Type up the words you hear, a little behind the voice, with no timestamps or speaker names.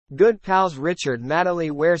Good pals Richard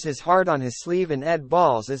Madeley wears his heart on his sleeve and Ed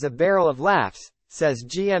Balls is a barrel of laughs, says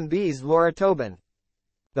GMB's Laura Tobin.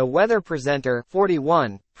 The weather presenter,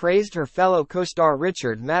 41, praised her fellow co-star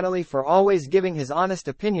Richard Madeley for always giving his honest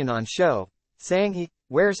opinion on show, saying he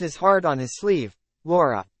wears his heart on his sleeve.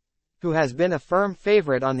 Laura, who has been a firm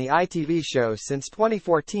favorite on the ITV show since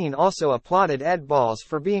 2014, also applauded Ed Balls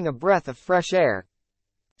for being a breath of fresh air.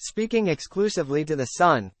 Speaking exclusively to The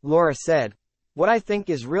Sun, Laura said, "What I think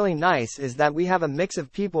is really nice is that we have a mix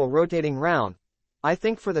of people rotating round. I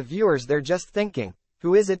think for the viewers they're just thinking,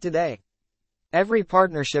 who is it today? Every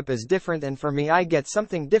partnership is different and for me I get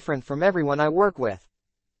something different from everyone I work with.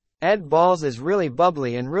 Ed Balls is really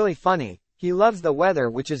bubbly and really funny, he loves the weather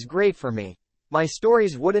which is great for me. My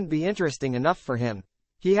stories wouldn't be interesting enough for him.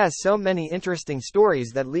 He has so many interesting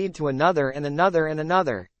stories that lead to another and another and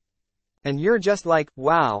another. And you're just like,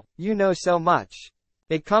 wow, you know so much."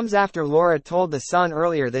 It comes after Laura told The Sun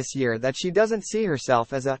earlier this year that she doesn't see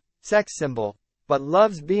herself as a sex symbol, but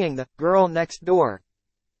loves being the girl next door.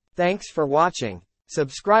 Thanks for watching.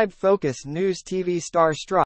 Subscribe. Focus News TV star struck.